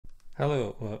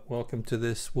Hello, welcome to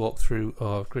this walkthrough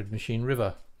of Grid Machine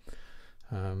River.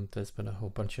 There's been a whole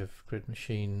bunch of Grid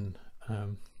Machine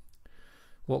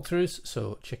walkthroughs,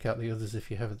 so check out the others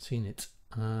if you haven't seen it,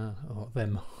 or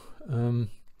them.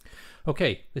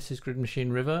 Okay, this is Grid Machine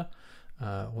River.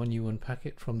 When you unpack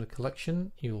it from the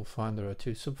collection, you'll find there are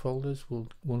two subfolders,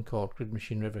 one called Grid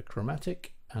Machine River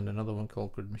Chromatic and another one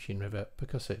called Grid Machine River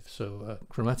Percussive. So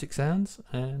chromatic sounds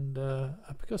and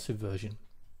a percussive version.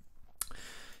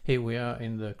 Here we are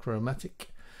in the chromatic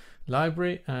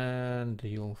library, and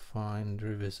you'll find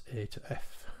rivers A to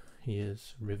F.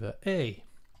 Here's river A.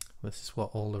 This is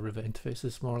what all the river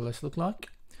interfaces more or less look like.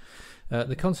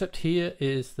 The concept here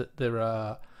is that there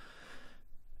are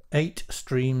 8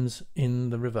 streams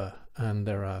in the river and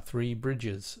there are 3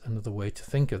 bridges. Another way to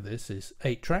think of this is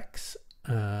 8 tracks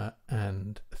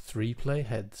and 3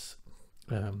 playheads.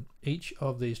 Each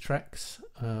of these tracks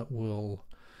will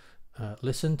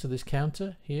listen to this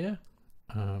counter here,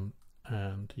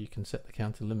 and you can set the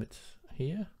counter limits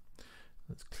here.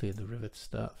 Let's clear the river to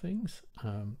start things.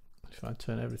 If I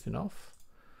turn everything off,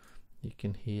 you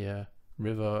can hear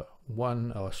river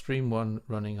 1 or stream 1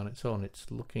 running on its own. It's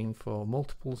looking for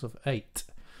multiples of 8.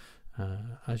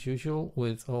 As usual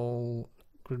with all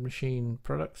Grid Machine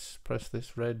products, press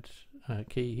this red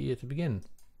key here to begin,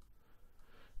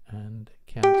 and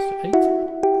it counts to 8.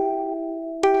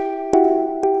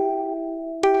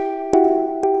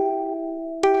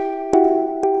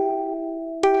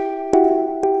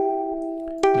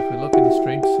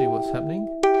 Stream to see what's happening.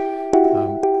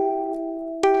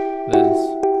 There's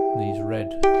these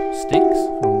red sticks,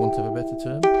 for want of a better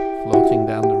term, floating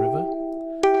down the river,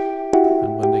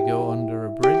 and when they go under a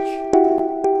bridge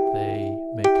they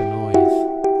make a noise.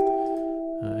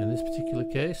 In this particular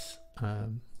case,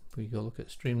 if we go look at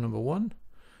stream number 1,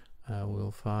 we'll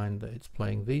find that it's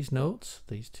playing these notes,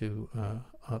 these two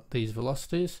these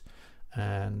velocities,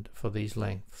 and for these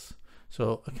lengths.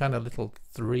 So a kind of little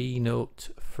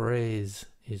 3-note phrase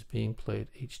is being played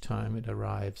each time it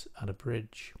arrives at a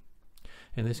bridge.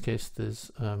 In this case there's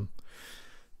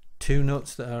 2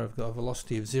 notes that have got a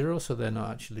velocity of 0, so they're not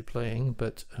actually playing,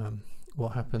 but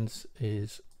what happens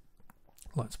is,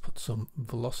 let's put some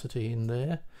velocity in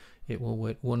there. It will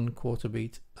wait 1/4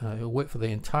 beat, it will wait for the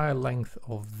entire length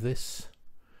of this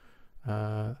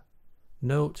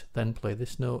note, then play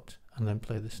this note, and then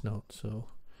play this note. So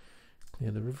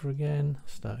clear the river again,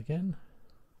 start again.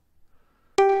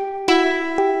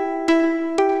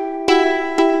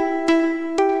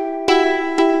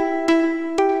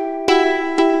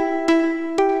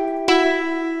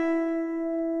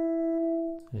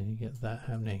 So you get that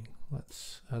happening.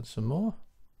 Let's add some more.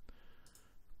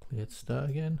 Clear to start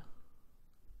again.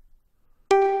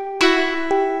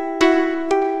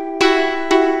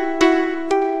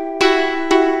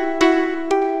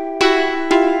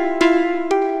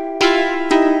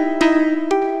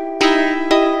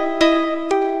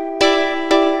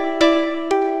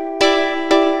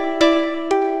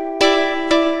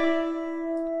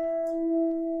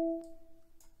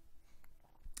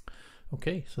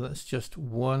 Okay, so that's just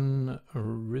one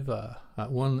river,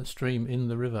 one stream in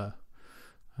the river.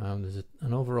 There's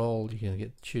an overall, you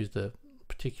can choose the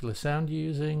particular sound you're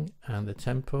using and the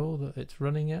tempo that it's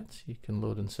running at. You can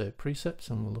load and save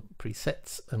presets, and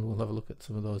we'll have a look at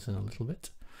some of those in a little bit.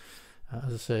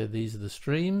 As I say, these are the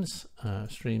streams,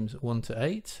 streams 1 to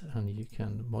 8, and you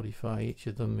can modify each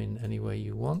of them in any way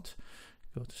you want.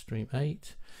 Go to stream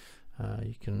 8.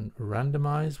 You can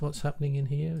randomize what's happening in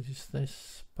here, just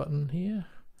this button here,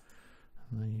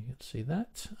 and then you can see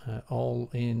that all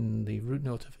in the root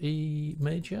note of E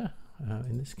major.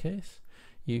 In this case,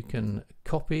 you can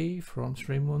copy from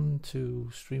stream 1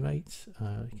 to stream 8.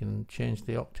 You can change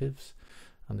the octaves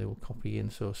and they will copy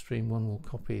in, so stream 1 will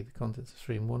copy the contents of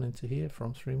stream 1 into here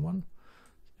from stream 1.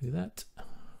 Do that.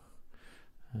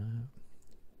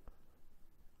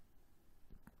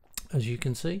 As you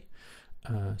can see,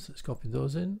 so let's copy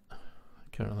those in.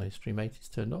 Currently stream 8 is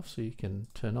turned off, so you can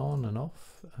turn on and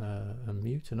off and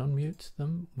mute and unmute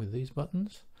them with these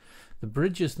buttons. The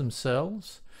bridges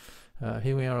themselves,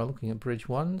 here we are looking at bridge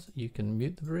 1. You can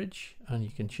mute the bridge and you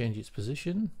can change its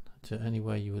position to any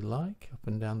way you would like, up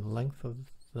and down the length of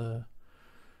the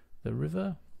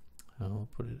river. I'll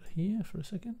put it here for a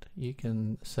second. You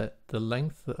can set the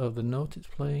length of the note it's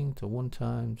playing to 1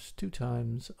 times, 2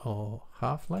 times, or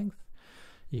half length.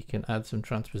 You can add some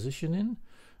transposition in,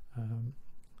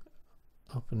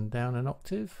 up and down an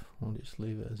octave. I'll just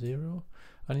leave it at 0.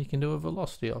 And you can do a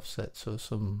velocity offset, so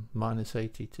some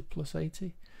 -80 to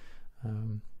 +80.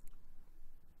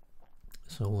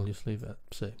 So we'll just leave it at,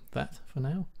 say, that for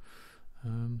now.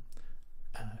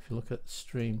 If you look at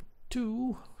stream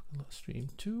 2,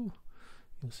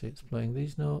 you'll see it's playing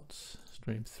these notes.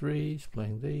 Stream 3 is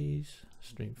playing these.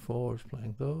 Stream 4 is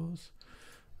playing those.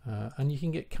 And you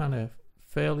can get kind of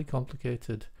fairly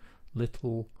complicated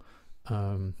little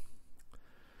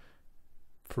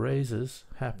phrases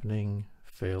happening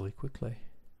fairly quickly.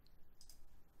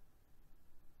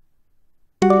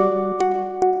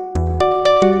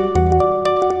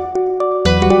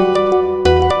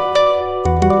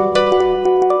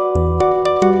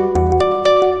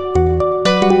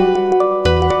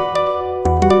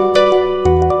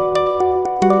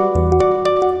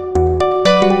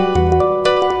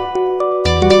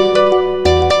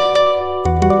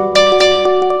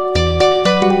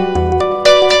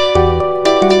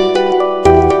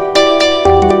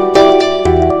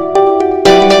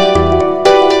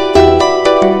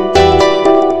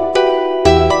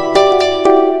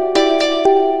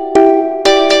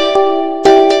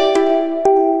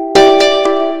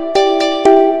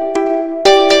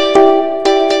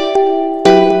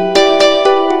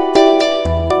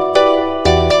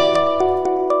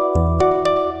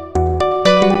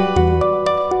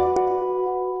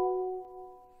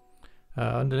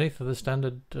 Underneath are the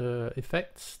standard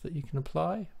effects that you can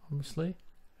apply, obviously,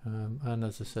 and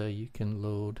as I say, you can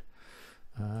load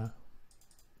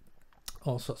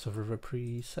all sorts of river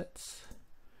presets.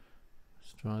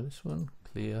 Let's try this one,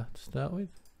 clear to start with.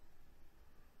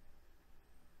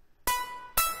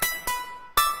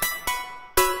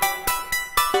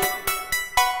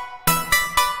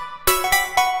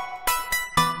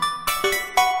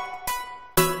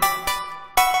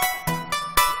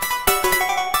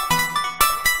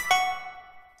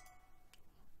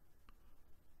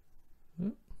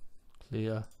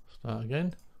 Clear, start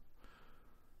again.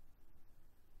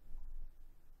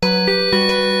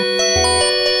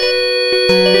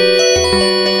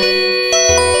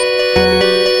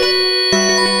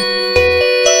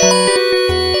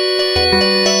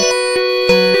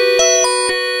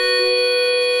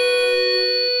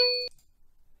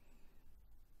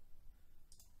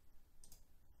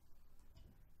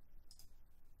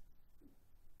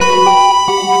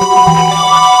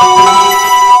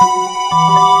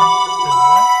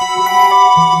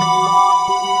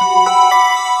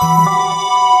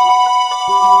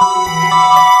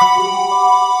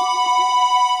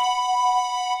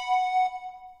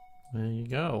 There you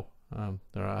go.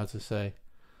 There are, as I say,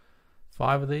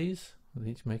 5 of these, with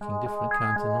each making different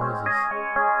kinds of noises.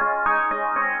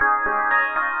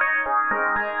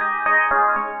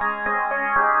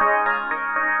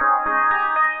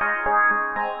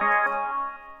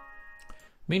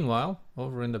 Meanwhile,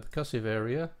 over in the percussive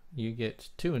area, you get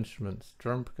 2 instruments,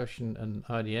 drum percussion and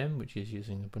IDM, which is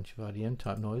using a bunch of IDM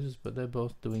type noises, but they're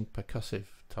both doing percussive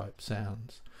type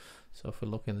sounds. So if we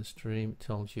look in the stream, it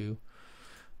tells you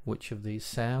which of these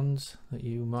sounds that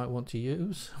you might want to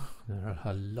use. There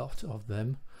are a lot of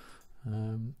them,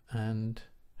 and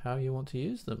how you want to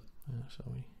use them. So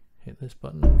we hit this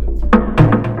button and go.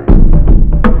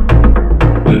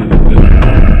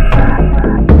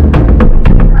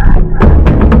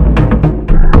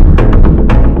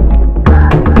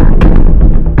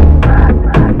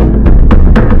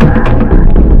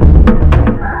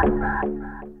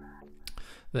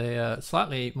 The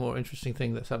slightly more interesting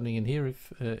thing that's happening in here,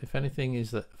 if anything,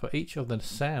 is that for each of the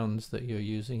sounds that you're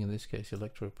using, in this case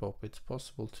electropop, it's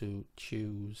possible to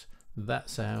choose that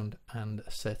sound and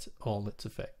set all its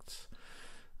effects.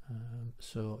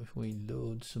 So if we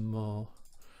load some more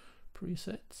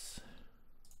presets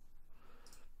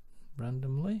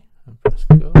randomly and press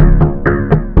go.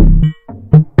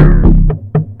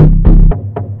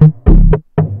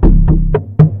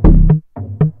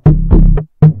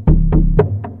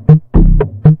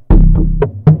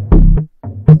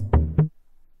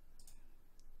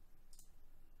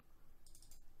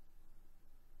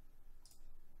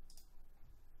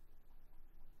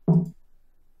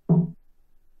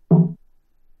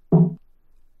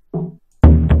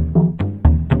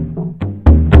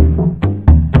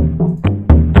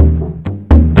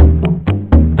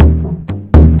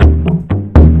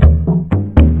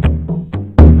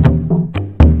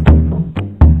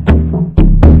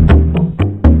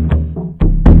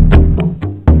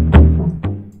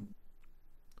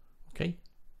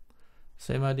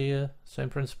 Same idea, same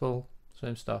principle,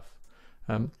 same stuff.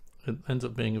 It ends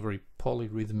up being a very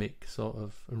polyrhythmic sort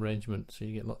of arrangement, so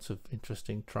you get lots of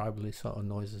interesting tribally sort of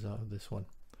noises out of this one.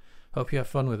 Hope you have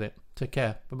fun with it. Take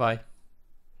care. Bye bye.